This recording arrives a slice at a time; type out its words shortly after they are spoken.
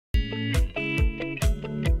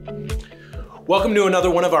Welcome to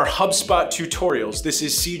another one of our HubSpot tutorials. This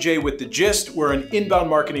is CJ with The Gist. We're an inbound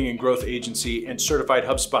marketing and growth agency and certified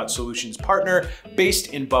HubSpot solutions partner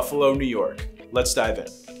based in Buffalo, New York. Let's dive in.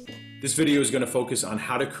 This video is going to focus on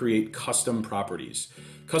how to create custom properties.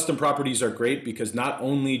 Custom properties are great because not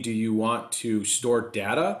only do you want to store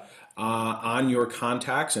data on your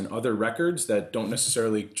contacts and other records that don't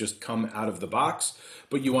necessarily just come out of the box,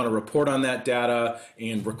 but you want to report on that data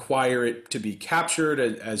and require it to be captured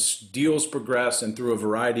as deals progress and through a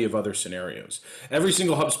variety of other scenarios. Every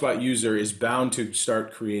single HubSpot user is bound to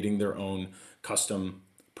start creating their own custom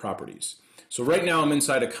properties. So right now I'm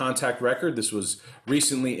inside a contact record. This was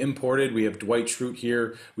recently imported. We have Dwight Schrute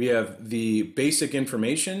here. We have the basic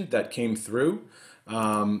information that came through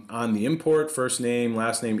on the import: first name,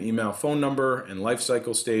 last name, email, phone number, and life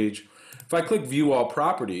cycle stage. If I click View All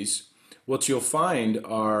Properties, what you'll find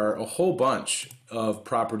are a whole bunch of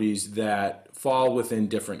properties that fall within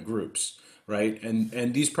different groups, right?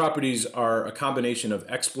 And these properties are a combination of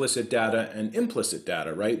explicit data and implicit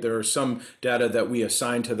data, right? There are some data that we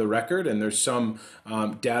assign to the record, and there's some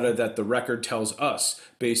data that the record tells us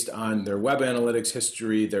based on their web analytics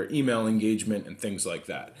history, their email engagement, and things like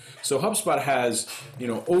that. So HubSpot has,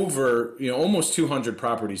 over, almost 200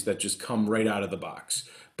 properties that just come right out of the box.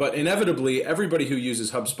 But inevitably, everybody who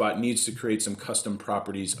uses HubSpot needs to create some custom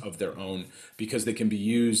properties of their own because they can be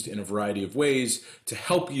used in a variety of ways to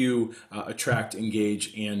help you attract,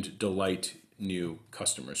 engage, and delight new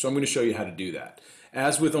customers. So I'm going to show you how to do that.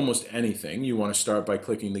 As with almost anything, you want to start by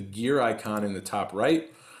clicking the gear icon in the top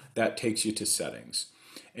right. That takes you to settings.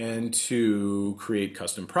 And to create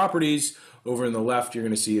custom properties, over in the left, you're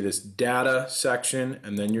going to see this data section,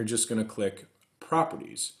 and then you're just going to click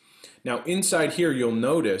properties. Now inside here, you'll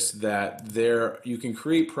notice that you can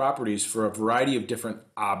create properties for a variety of different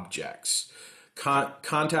objects: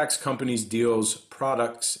 contacts, companies, deals,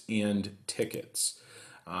 products, and tickets.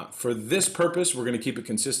 For this purpose, we're going to keep it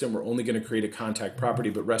consistent. We're only going to create a contact property,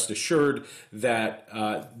 but rest assured that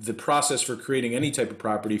the process for creating any type of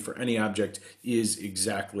property for any object is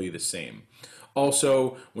exactly the same.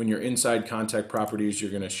 Also, when you're inside contact properties, you're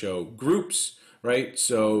going to show groups, right?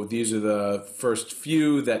 So these are the first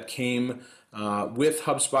few that came with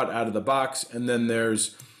HubSpot out of the box, and then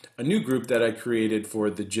there's a new group that I created for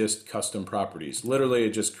the Gist custom properties. Literally, I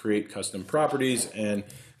just create custom properties and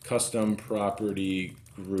custom property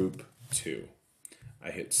group 2.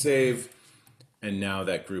 I hit save, and now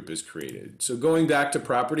that group is created. So going back to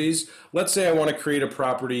properties, let's say I want to create a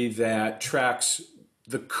property that tracks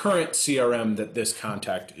the current CRM that this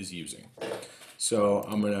contact is using. So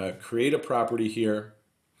I'm going to create a property here,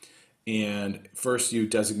 and first you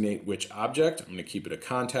designate which object. I'm going to keep it a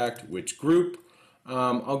contact. Which group?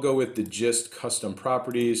 I'll go with the Gist custom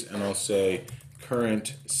properties, and I'll say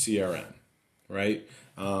current CRM, right?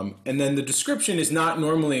 And then the description is not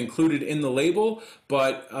normally included in the label,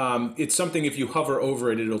 but it's something, if you hover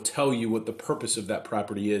over it, it'll tell you what the purpose of that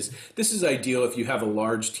property is. This is ideal if you have a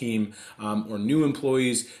large team or new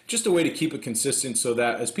employees, just a way to keep it consistent so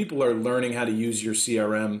that as people are learning how to use your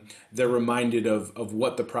CRM, they're reminded of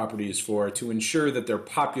what the property is for, to ensure that they're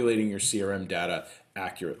populating your CRM data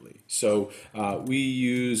accurately. So we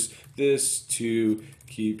use this to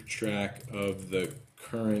keep track of the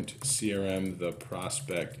current CRM the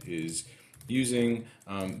prospect is using.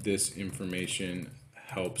 This information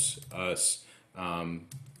helps us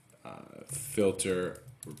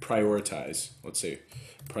prioritize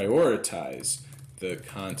the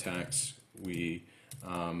contacts we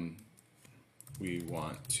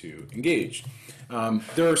want to engage.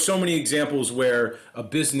 There are so many examples where a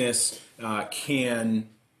business can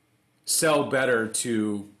sell better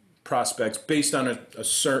to prospects based on a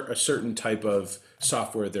certain type of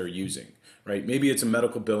software they're using, right? Maybe it's a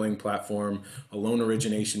medical billing platform, a loan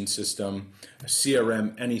origination system, a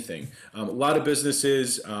CRM, anything. A lot of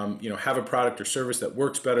businesses, have a product or service that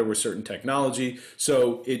works better with certain technology.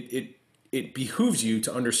 So it behooves you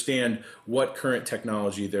to understand what current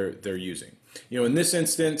technology they're using. In this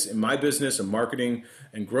instance, in my business, a marketing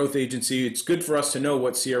and growth agency, it's good for us to know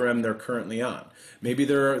what CRM they're currently on. Maybe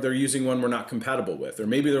they're using one we're not compatible with, or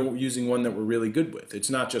maybe they're using one that we're really good with.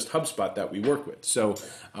 It's not just HubSpot that we work with. So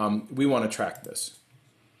we want to track this.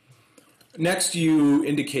 Next, you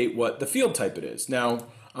indicate what the field type it is. Now,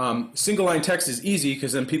 single line text is easy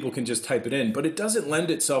because then people can just type it in, but it doesn't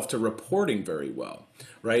lend itself to reporting very well,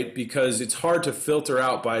 right? Because it's hard to filter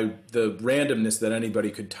out by the randomness that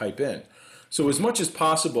anybody could type in. So as much as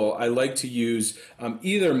possible, I like to use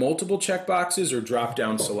either multiple checkboxes or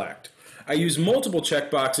drop-down select. I use multiple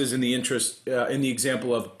checkboxes in the in the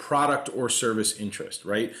example of product or service interest,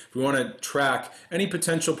 right? If we want to track any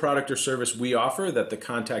potential product or service we offer that the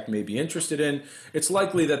contact may be interested in, it's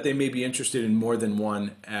likely that they may be interested in more than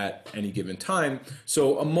one at any given time.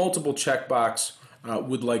 So a multiple checkbox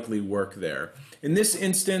would likely work there. In this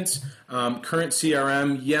instance, current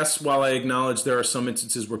CRM, yes, while I acknowledge there are some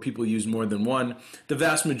instances where people use more than one, the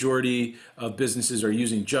vast majority of businesses are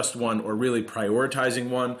using just one or really prioritizing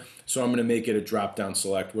one. So I'm going to make it a drop-down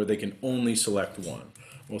select where they can only select one.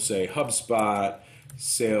 We'll say HubSpot,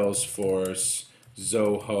 Salesforce,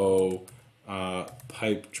 Zoho,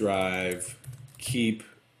 Pipedrive, Keep.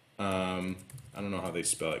 I don't know how they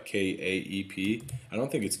spell it. K-A-E-P. I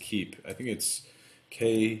don't think it's Keep. I think it's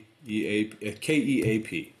K-E-A-P,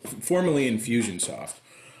 formerly Infusionsoft.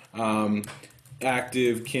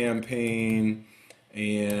 Active Campaign,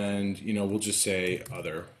 and we'll just say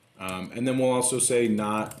other. And then we'll also say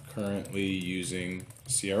not currently using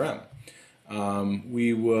CRM.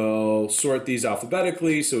 We will sort these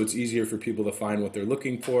alphabetically so it's easier for people to find what they're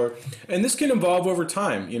looking for. And this can evolve over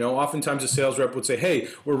time. Oftentimes a sales rep would say, hey,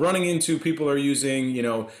 we're running into people are using,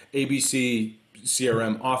 ABC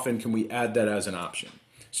CRM often. Can we add that as an option?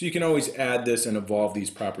 So you can always add this and evolve these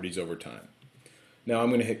properties over time. Now I'm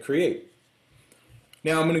going to hit create.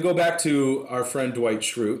 Now I'm going to go back to our friend Dwight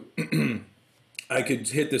Schrute. I could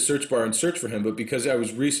hit the search bar and search for him, but because I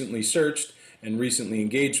was recently searched and recently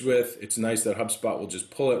engaged with, it's nice that HubSpot will just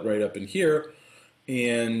pull it right up in here.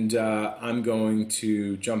 And I'm going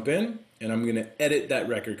to jump in and I'm going to edit that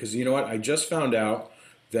record because you know what? I just found out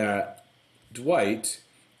that Dwight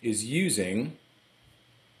is using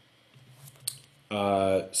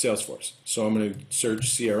Salesforce. So I'm going to search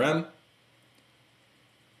CRM,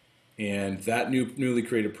 and that newly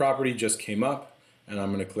created property just came up, and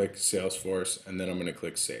I'm going to click Salesforce, and then I'm going to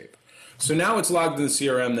click Save. So now it's logged in the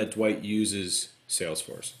CRM that Dwight uses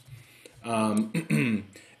Salesforce. And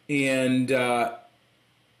it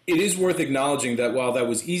is worth acknowledging that while that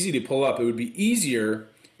was easy to pull up, it would be easier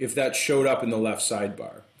if that showed up in the left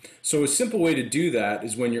sidebar. So a simple way to do that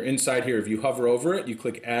is when you're inside here, if you hover over it, you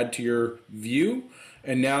click add to your view,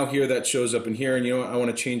 and now here that shows up in here, and I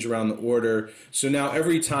want to change around the order. So now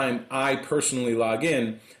every time I personally log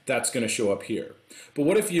in, that's going to show up here. But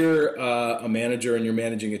what if you're a manager and you're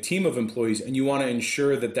managing a team of employees and you want to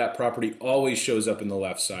ensure that that property always shows up in the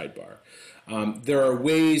left sidebar? There are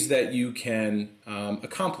ways that you can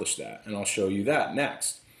accomplish that, and I'll show you that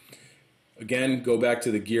next. Again, go back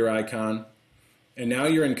to the gear icon. And now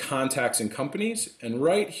you're in contacts and companies, and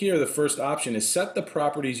right here the first option is set the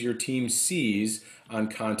properties your team sees on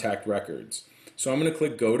contact records. So I'm going to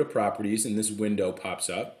click go to properties, and this window pops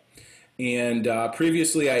up. And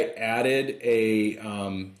previously I added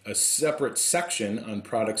a separate section on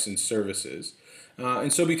products and services.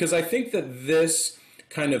 And so because I think that this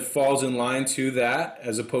kind of falls in line to that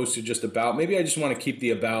as opposed to just about. Maybe I just want to keep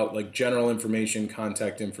the about, like general information,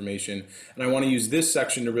 contact information, and I want to use this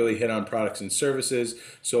section to really hit on products and services.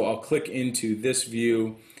 So I'll click into this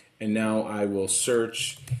view, and now I will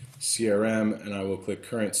search CRM, and I will click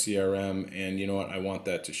current CRM, and you know what? I want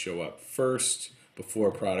that to show up first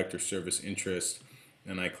before product or service interest,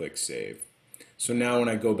 and I click save. So now when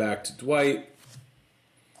I go back to Dwight,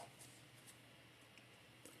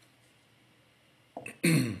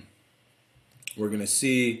 we're going to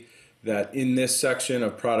see that in this section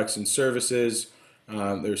of products and services,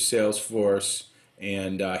 there's Salesforce,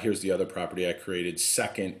 and here's the other property I created,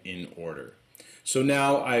 second in order. So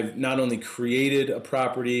now I've not only created a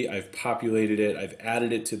property, I've populated it, I've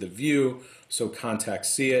added it to the view so contacts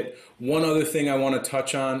see it. One other thing I want to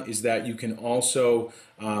touch on is that you can also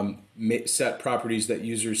set properties that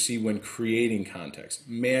users see when creating contacts,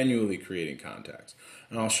 manually creating contacts.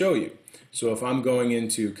 And I'll show you. So if I'm going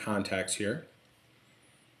into contacts here,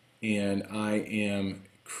 and I am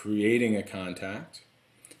creating a contact,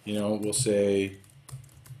 we'll say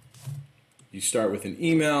you start with an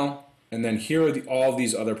email, and then here are all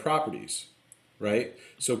these other properties, right?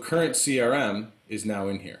 So current CRM is now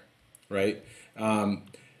in here, right?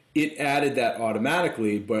 It added that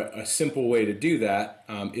automatically, but a simple way to do that,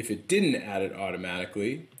 if it didn't add it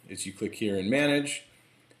automatically, is you click here and manage,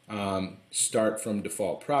 start from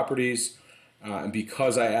default properties. And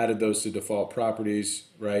because I added those to default properties,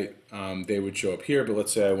 right, they would show up here. But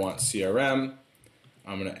let's say I want CRM.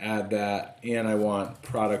 I'm going to add that. And I want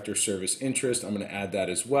product or service interest. I'm going to add that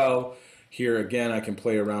as well. Here again, I can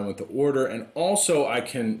play around with the order. And also I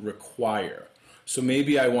can require. So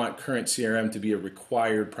maybe I want current CRM to be a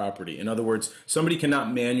required property. In other words, somebody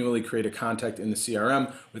cannot manually create a contact in the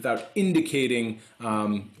CRM without indicating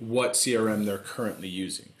what CRM they're currently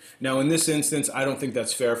using. Now, in this instance, I don't think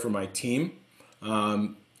that's fair for my team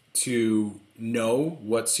to know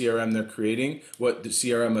what CRM they're creating, what the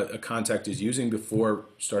CRM a contact is using before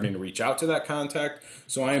starting to reach out to that contact.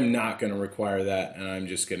 So I am not going to require that, and I'm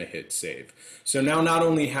just going to hit save. So now not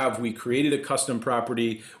only have we created a custom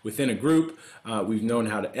property within a group, we've known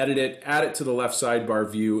how to edit it, add it to the left sidebar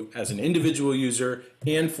view as an individual user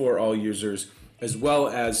and for all users, as well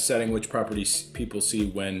as setting which properties people see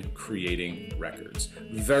when creating records.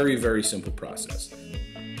 Very, very simple process.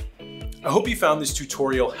 I hope you found this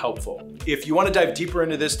tutorial helpful. If you want to dive deeper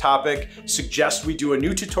into this topic, suggest we do a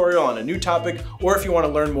new tutorial on a new topic, or if you want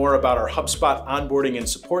to learn more about our HubSpot onboarding and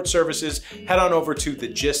support services, head on over to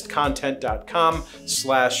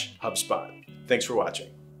thegistcontent.com/HubSpot. Thanks for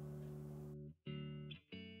watching.